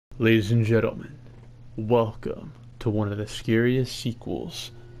Ladies and gentlemen, welcome to one of the scariest sequels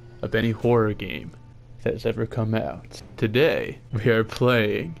of any horror game that has ever come out. Today, we are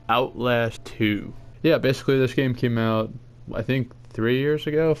playing Outlast 2. Yeah, basically this game came out, I think, 3 years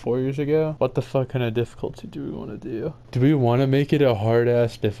ago, 4 years ago. What the fuck kind of difficulty do we want to do? Do we want to make it a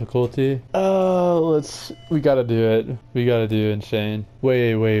hard-ass difficulty? We gotta do it. We gotta do insane.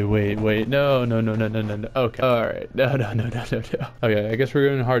 Wait. No. Okay, alright. No. Okay, I guess we're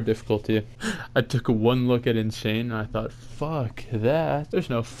going hard difficulty. I took one look at insane and I thought, fuck that. There's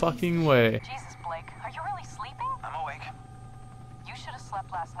no fucking way. Jesus, Blake, are you really sleeping? I'm awake. You should have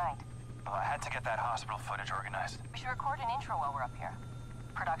slept last night. Well, I had to get that hospital footage organized. We should record an intro while we're up here.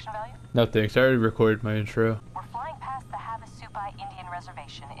 Production value? No thanks, I already recorded my intro. We're flying past the Havasupai Indian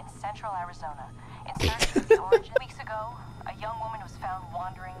Reservation in central Arizona in search of the origin. Weeks ago, a young woman was found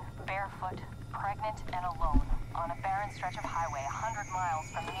wandering, barefoot, pregnant, and alone on a barren stretch of highway 100 miles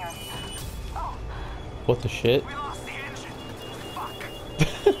from the nearest... Oh! What the shit? We lost the engine! Fuck!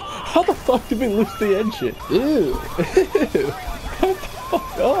 How the fuck did we lose the engine? Ew! Come the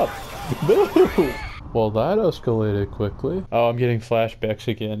fuck up! No! Well, that escalated quickly. Oh, I'm getting flashbacks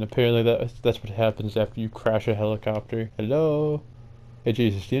again. Apparently that's what happens after you crash a helicopter. Hello? Hey,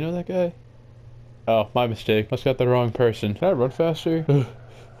 Jesus, do you know that guy? Oh, my mistake. Must got the wrong person. Can I run faster?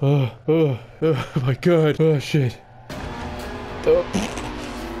 Oh my god. Oh, shit. Oh,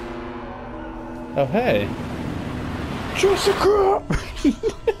 oh hey. Jessica!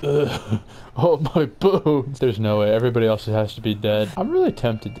 Oh, my bones. There's no way. Everybody else has to be dead. I'm really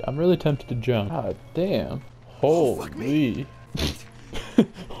tempted to jump. God damn. Holy.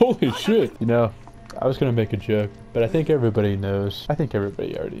 Holy shit. You know, I was gonna make a joke, but I think everybody knows. I think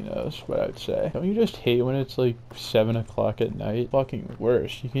everybody already knows what I would say. Don't you just hate when it's like 7 o'clock at night? Fucking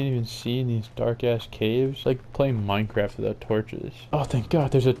worse. You can't even see in these dark ass caves. It's like playing Minecraft without torches. Oh, thank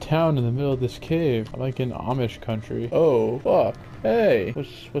God, there's a town in the middle of this cave. I'm like in Amish country. Oh, fuck. Hey,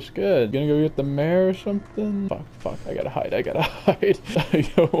 what's good? You gonna go get the mayor or something? Fuck, I gotta hide. I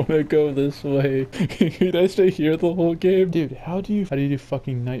don't wanna go this way. Can I stay here the whole game? Dude, how do you do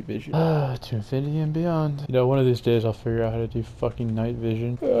fucking night vision? To infinity and beyond. You know, one of these days I'll figure out how to do fucking night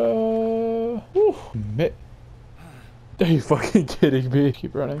vision. Are you fucking kidding me?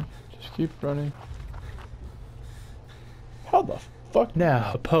 Keep running. Just keep running. How the fuck?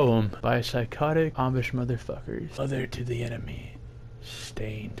 Now, a poem by psychotic Amish motherfuckers. Mother to the enemy,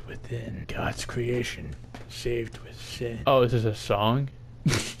 stained within God's creation, saved with sin. Oh, is this a song?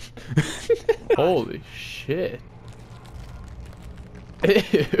 Holy shit.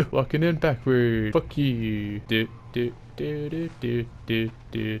 Ew. Walking in backward. Fuck you. Do.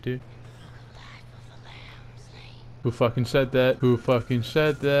 Who fucking said that? Who fucking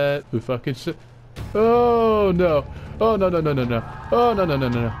said that? Who fucking said... Oh no. Oh no. Oh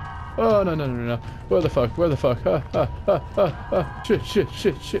no. Oh no. Where the fuck?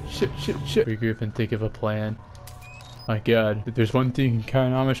 Shit. Regroup and think of a plan. My god, if there's one thing you can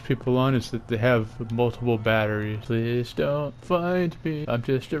count Amish people on, it's that they have multiple batteries. Please don't find me. I'm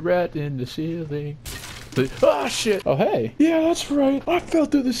just a rat in the ceiling. Please. Oh shit! Oh hey! Yeah, that's right. I fell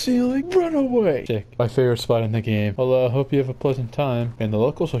through the ceiling. Run away. Sick. My favorite spot in the game. Well, hope you have a pleasant time. And the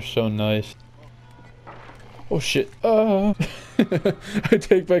locals are so nice. Oh shit. I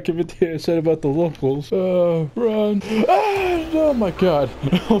take back everything I said about the locals. Run. Oh my god.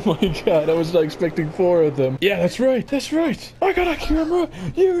 Oh my god. I was not expecting 4 of them. Yeah, that's right. I got a camera.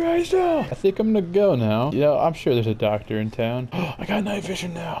 You guys know. I think I'm gonna go now. You know, I'm sure there's a doctor in town. I got night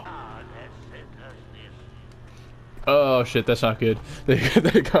vision now. Oh shit, that's not good. They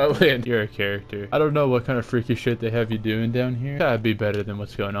got land. You're a character. I don't know what kind of freaky shit they have you doing down here. Gotta be better than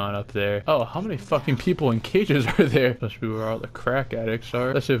what's going on up there. Oh, how many fucking people in cages are there? Must be where all the crack addicts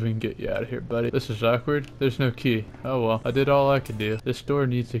are. Let's see if we can get you out of here, buddy. This is awkward. There's no key. Oh well, I did all I could do. This door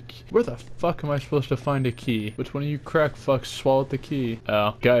needs a key. Where the fuck am I supposed to find a key? Which one of you crack fucks swallowed the key?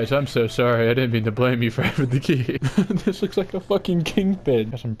 Oh, guys, I'm so sorry. I didn't mean to blame you for having the key. This looks like a fucking kingpin.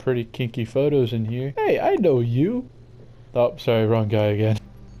 Got some pretty kinky photos in here. Hey, I know you. Oh, sorry, wrong guy again.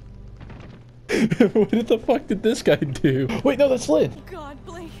 What the fuck did this guy do? Wait, no, that's Lynn. Oh God,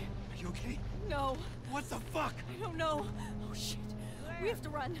 Blake. Are you okay? No. What the fuck? I don't know. Oh shit. We have to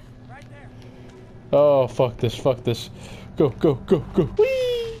run. Right there. Oh, fuck this. Go.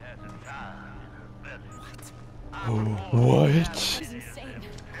 Whee! What? This is insane.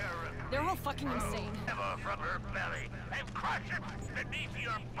 They're all fucking insane. From her belly and crush it beneath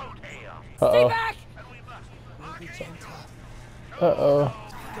your boat hail. Stay back! Uh-oh.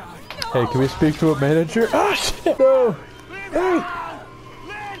 Hey, can we speak to a manager? Ah, shit! No! Hey!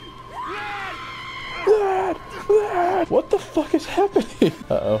 Lynn! Run! What the fuck is happening?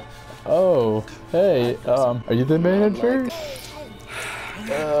 Uh-oh. Oh, hey, are you the manager?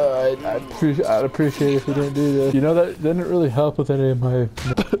 I'd appreciate it if you didn't do this. You know, that didn't really help with any of my...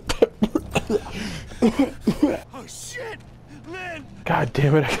 Oh shit! Lynn! God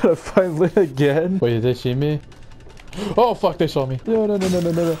damn it, I gotta find Lynn again. Wait, did they see me? Oh, fuck, they saw me. No, no, no, no,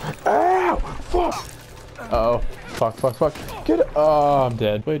 no, no, no. Ow! Fuck! Uh-oh. Fuck, fuck, fuck. Get it. Oh, I'm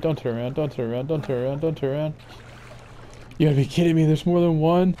dead. Wait, don't turn around, don't turn around, don't turn around, don't turn around. You gotta be kidding me, there's more than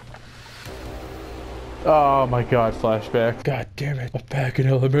one? Oh my god, flashback. God damn it. I'm back in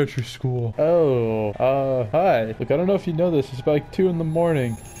elementary school. Oh, hi. Look, I don't know if you know this. It's about like 2 in the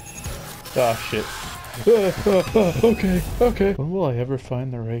morning. Oh, shit. Okay, okay. When will I ever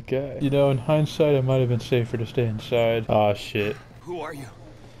find the right guy? You know, in hindsight, it might have been safer to stay inside. Oh, shit. Who are you?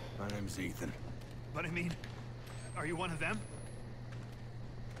 My name's Ethan. But I mean, are you one of them?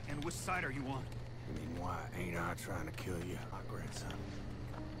 And which side are you on? I mean, why ain't I trying to kill you, my grandson?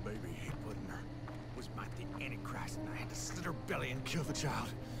 Baby, he put in her was my the Antichrist, and I had to slit her belly and kill the child.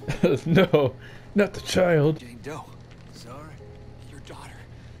 No, not the child. Jane Doe, Sorry? your daughter.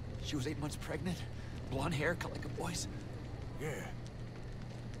 She was 8 months pregnant. Blonde hair, cut like a boy's. Yeah.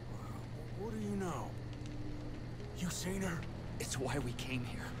 What do you know? You seen her? It's why we came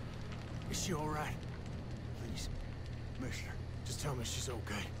here. Is she all right? Please, Mister, just tell me she's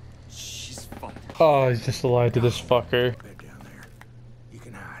okay. She's fine. Oh, he's just lied to this fucker. Bed down there. You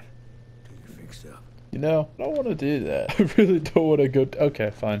can hide till you're fixed up. You know, I don't want to do that. I really don't want to go...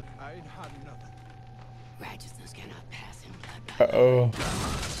 Okay, fine. I ain't hiding nothing. Righteousness cannot pass him. Uh-oh.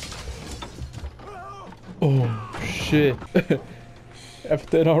 Oh, shit.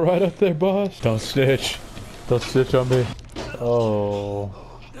 Everything alright up there, boss? Don't snitch. Don't snitch on me. Oh.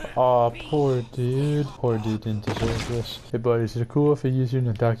 Aw, poor dude. Poor dude didn't deserve this. Hey, buddy, is it cool if I use you in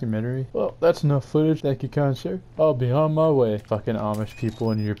a documentary? Well, that's enough footage. Thank you, kind sir. I'll be on my way. Fucking Amish people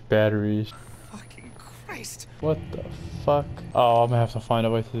and your batteries. Fucking Christ. What the fuck? Oh, I'm gonna have to find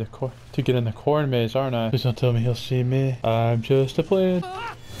a way through the to get in the corn maze, aren't I? Please don't tell me he'll see me. I'm just a plan.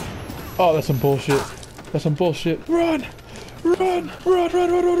 Oh, that's some bullshit. That's some bullshit. Run! Run! Run, run,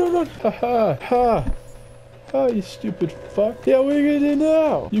 run, run, run, run! Ha ha! Ha! Oh, you stupid fuck. Yeah, what are you gonna do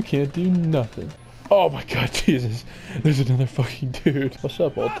now? You can't do nothing. Oh my god, Jesus. There's another fucking dude. What's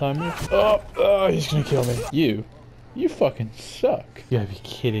up, old timer? Oh, he's gonna kill me. You fucking suck. You gotta be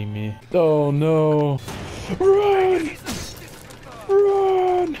kidding me. Oh no. Run!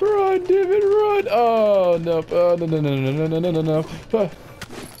 Run! Run, damn it, run! Oh, no. Oh, no, no, no, no, no, no, no, no, no.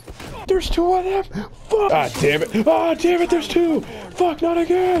 There's 2 of them! Fuck! Ah, damn it! Ah, damn it, there's 2! Fuck, not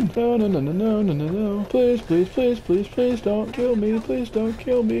again! No, no, no, no, no, no, no, no. Please, please, please, please, please don't kill me. Please don't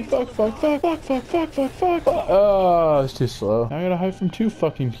kill me. Fuck, fuck, fuck, fuck, fuck, fuck, fuck, fuck. Oh, it's too slow. I gotta hide from 2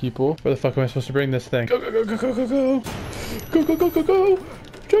 fucking people. Where the fuck am I supposed to bring this thing? Go, go, go, go, go, go, go! Go, go, go, go, go!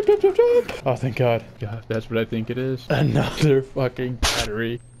 Jump, jump, jump, jump! Oh, thank God. God, that's what I think it is. Another fucking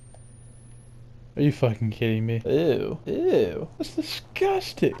battery. Are you fucking kidding me? Ew. Ew. That's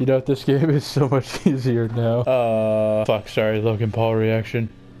disgusting. You know what? This game is so much easier now. Fuck, sorry, Logan Paul reaction.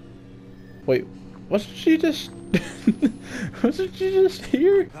 Wait, wasn't she just... wasn't she just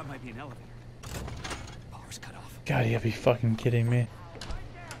here? That might be an elevator. Power's cut off. God, you gotta be fucking kidding me.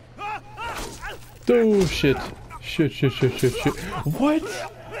 Oh, shit. Shit, shit, shit, shit, shit. What?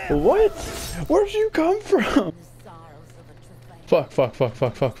 What? Where'd you come from? Fuck, fuck, fuck,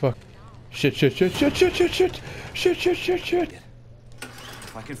 fuck, fuck, fuck. Shit, shit, shit, shit, shit, shit, shit, shit, shit, shit, shit.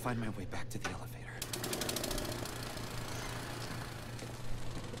 If I can find my way back to the elevator.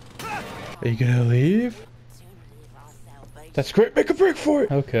 Are you gonna leave? That's great. Make a break for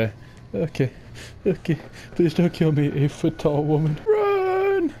it. Okay. Okay. Okay. Please don't kill me, 8-foot tall woman.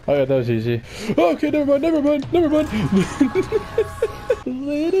 Run! Oh yeah, that was easy. Okay, never mind, never mind, never mind.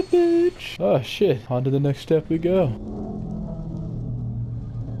 Little bitch. Oh shit. On to the next step we go.